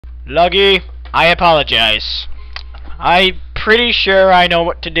Luggy, I apologize. I'm pretty sure I know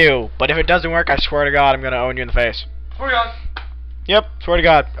what to do, but if it doesn't work, I swear to God, I'm gonna own you in the face. Swear to God. Yep, swear to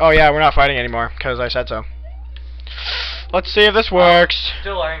God. Oh yeah, we're not fighting anymore, because I said so. Let's see if this works.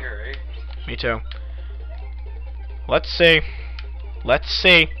 Still angry. Me too. Let's see. Let's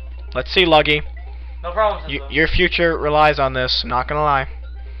see. Let's see, Luggy. No problem. Your future relies on this. Not gonna lie.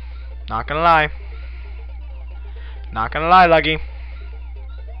 Not gonna lie. Not gonna lie, Luggy.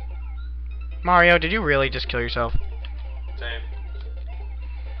 Mario, did you really just kill yourself? Same.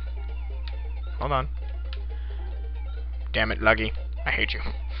 Hold on. Damn it, Luggy. I hate you.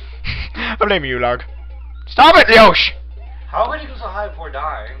 I'm blaming you, Lug. Stop it, Yosh! How many go so high before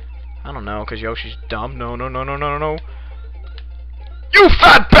dying? I don't know, because Yoshi's dumb. No, no, no, no, no, no, no. You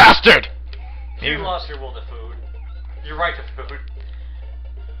fat bastard! You lost your will to food. Your right to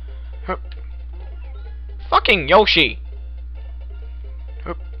food. Fucking Yoshi!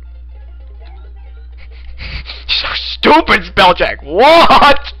 So stupid, spell check.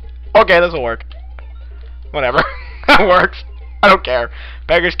 What? Okay, this will work. Whatever. That works. I don't care.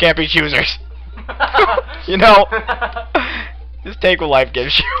 Beggars can't be choosers. You know, just take what life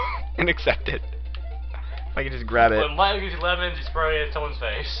gives you and accept it. If I can just grab it. When life gives you lemons, you spray it in someone's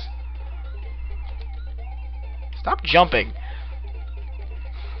face. Stop jumping.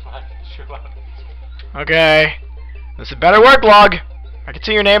 Okay. This is better work, Lug. I can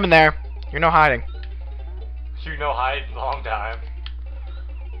see your name in there. You're no hiding. You know hide a long time.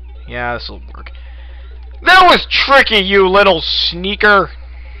 Yeah, this'll work. That was tricky, you little sneaker.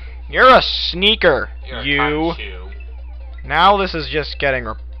 You're a sneaker. You're Now this is just getting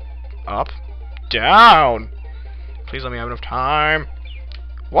up, down. Please let me have enough time.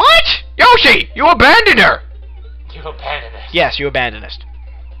 What? Yoshi, you abandoned her. You abandonist. Yes, you abandonist.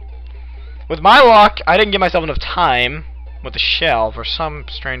 With my luck, I didn't give myself enough time with the shell for some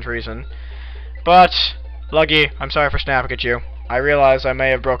strange reason. But, Luggy, I'm sorry for snapping at you. I realize I may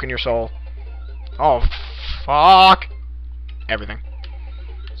have broken your soul. Oh, fuck. Everything.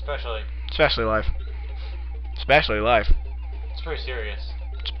 Especially life. Especially life. It's pretty serious.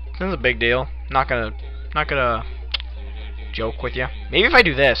 This is a big deal. Not gonna joke with you. Maybe if I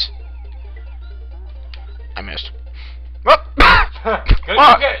do this. I missed.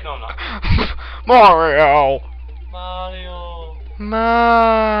 Okay. No, I'm not. Mario.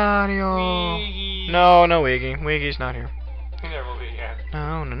 Mario. Wiggy. No, no Wiggy. Wiggy's not here. He never will be again.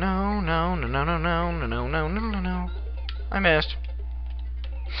 No, no, no, no, no, no, no, no, no, no, no, no, no. I missed.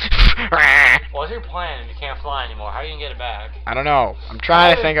 What's your plan if you can't fly anymore? How are you gonna get it back? I don't know. I'm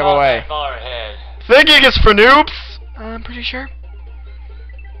trying to think of a way. Far ahead. Thinking is for noobs. I'm pretty sure.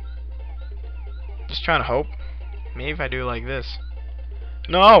 Just trying to hope. Maybe if I do like this.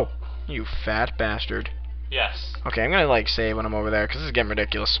 No! You fat bastard. Yes. Okay, I'm gonna like save when I'm over there because this is getting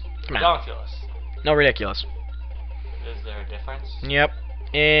ridiculous. Come on. Ridiculous. No ridiculous. Is there a difference? Yep.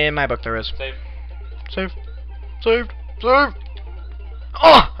 In my book there is. Save. Save. Saved. Saved.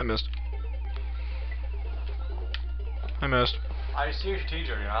 Oh! I missed. I missed. I see your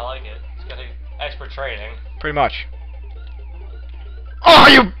teacher, you know, I like it. It's getting expert training. Pretty much. Oh,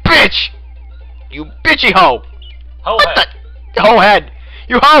 you bitch! You bitchy hoe! Ho head. Ho head!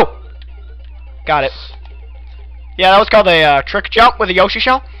 You hoe! Got it. Yeah, that was called a trick jump with a Yoshi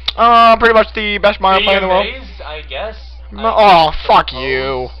shell. Pretty much the best Mario player in the world. Maze, I guess. Oh, fuck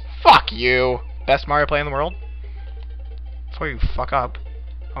you. Fuck you. Best Mario player in the world? Before you fuck up.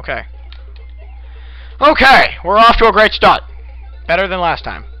 Okay. Okay, we're off to a great start. Better than last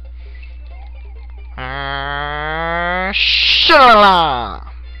time.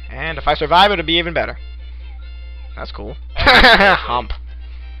 Shalala. And if I survive, it'll be even better. That's cool. Hump.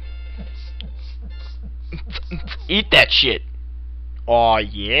 Eat that shit. Oh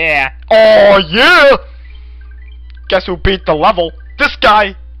yeah. Oh yeah. Guess who beat the level? This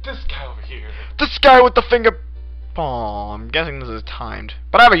guy. This guy over here. This guy with the finger. Oh, I'm guessing this is timed.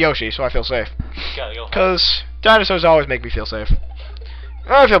 But I have a Yoshi, so I feel safe. Gotta go. Because dinosaurs always make me feel safe.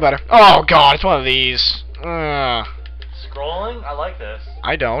 I feel better. Oh god, it's one of these. Scrolling? I like this.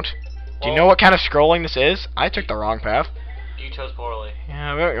 I don't. Do you know what kind of scrolling this is? I took the wrong path. You chose poorly.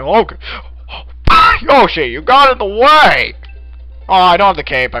 Yeah, okay. Yoshi, you got in the way! Oh, I don't have the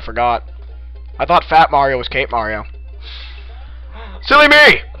cape, I forgot. I thought Fat Mario was Cape Mario. Silly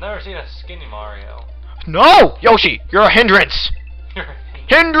me! I've never seen a skinny Mario. No! Yoshi, you're a hindrance!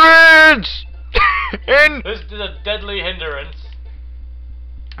 Hindrance! This is a deadly hindrance.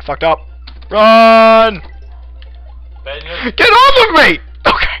 I fucked up. Run! Ben, get off of me!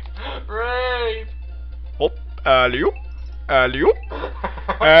 Okay. Rape! Oh, alley-oop. Alley-oop.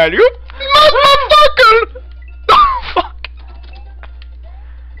 Alley-oop. Motherfucker! Oh, fuck.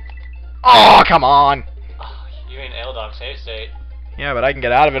 Oh, come on. Oh, you mean L-Dog save state. Yeah, but I can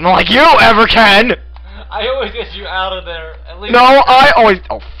get out of it, not like you ever can. I always get you out of there. At least. No, I always.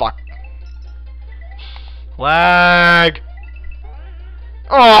 Oh fuck. Lag.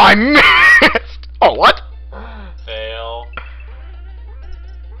 Oh, I missed. Oh, what? Fail.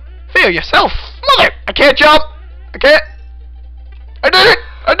 Fail yourself, mother. I can't jump. I can't. I did it.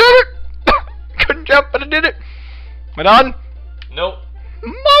 I did it. Couldn't jump, but I did it. Am I done? Nope.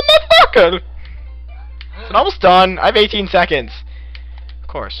 Motherfucker. It's almost done. I have 18 seconds. Of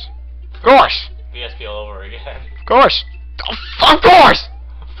course. Of course. VSP all over again. Of course. Oh, of course.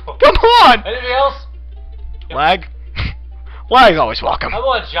 Come on. Anything else? Lag. Lag's always welcome. How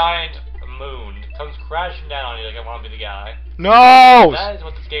about a giant moon comes crashing down on you like I want to be the guy? No. That is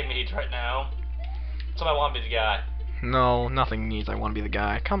what this game needs right now. So I want to be the guy. No, nothing needs I want to be the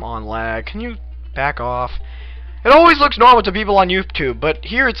guy. Come on, lag. Can you back off? It always looks normal to people on YouTube, but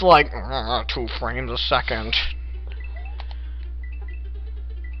here it's like 2 frames a second.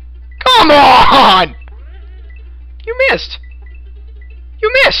 Come on! You missed.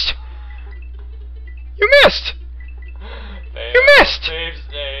 You missed. You missed. Fail. You missed. Save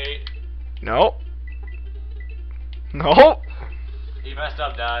state. No. No. You messed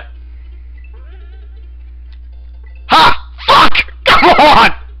up, die. Ha! Fuck! Come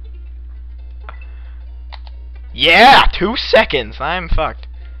on! Yeah, 2 seconds. I'm fucked.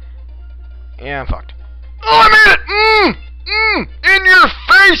 Yeah, I'm fucked. Oh, I made it! In your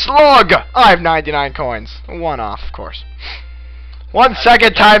face, log! I have 99 coins. 1 off, of course. 1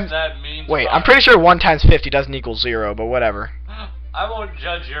 second times... Wait, I'm pretty sure 1 times 50 doesn't equal 0, but whatever. I won't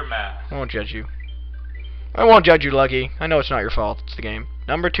judge your math. I won't judge you. I won't judge you, Lucky. I know it's not your fault. It's the game.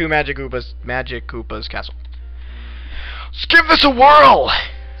 Number 2, Magic Koopa's Castle. Let's give this a whirl!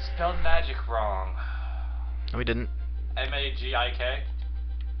 Spelled magic wrong. No, we didn't. M-A-G-I-K?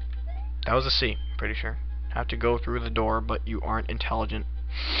 That was a C, pretty sure. Have to go through the door, but you aren't intelligent.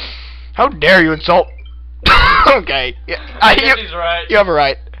 How dare you insult? Okay. Yeah, I guess he's right. You have a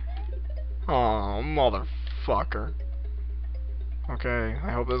right. Oh, motherfucker. Okay,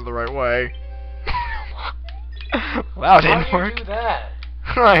 I hope this is the right way. Wow, it didn't work. How do you do that?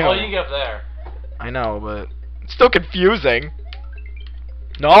 I know. Oh, you get up there. I know, but it's still confusing.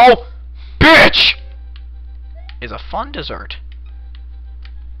 No! Bitch! Is a fun dessert.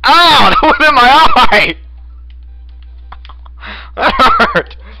 Ow! That was in my eye! That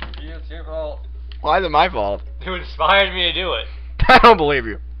hurt! It's your fault. Why is it my fault? You inspired me to do it. I don't believe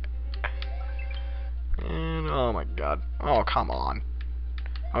you. And, oh my god. Oh, come on.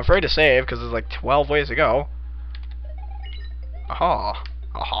 I'm afraid to save, because there's like 12 ways to go. Aha.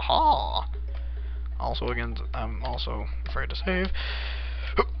 Aha. Also, again, I'm also afraid to save.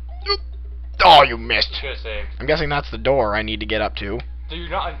 Oh, you missed. Should have saved. I'm guessing that's the door I need to get up to. So you're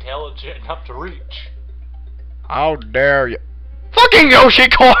not intelligent enough to reach. How dare you. Fucking Yoshi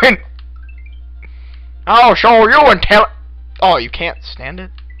coin! I'll show you until... Oh, you can't stand it?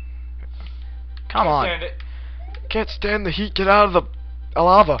 Come on. Stand it. Can't stand the heat. Get out of the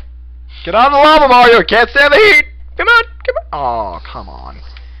lava. Get out of the lava, Mario. Can't stand the heat. Come on. Come on. Oh, come on.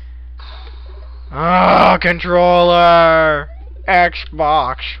 Oh, controller.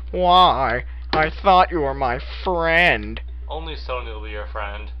 Xbox. Why? I thought you were my friend. Only Sony will be your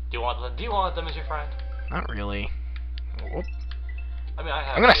friend. Do you want them as your friend? Not really. Whoop. I mean, I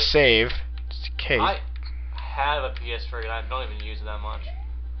have. I'm gonna save. Just in case. I have a PS3 and I don't even use it that much.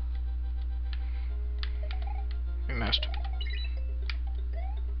 You missed.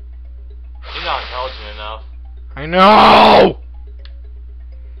 You're not intelligent enough. I know!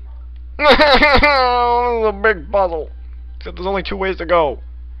 This is a big puzzle. Except there's only 2 ways to go.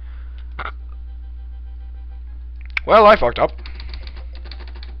 Well, I fucked up.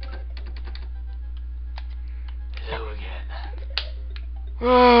 Hello again.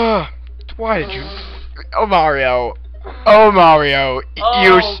 Why did you... Oh, Mario. Oh, Mario.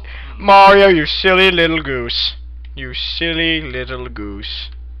 Oh. Mario, you silly little goose. You silly little goose.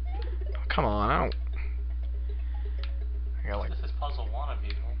 Oh, come on, I don't... I got like... This is puzzle 1 of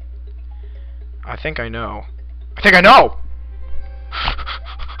people. I think I know. I think I know!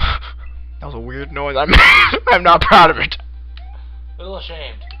 That was a weird noise I made. I'm not proud of it. A little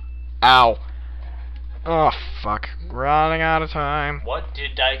ashamed. Ow. Oh, fuck. Running out of time. What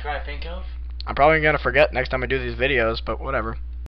did Diecry think of? I'm probably gonna forget next time I do these videos, but whatever.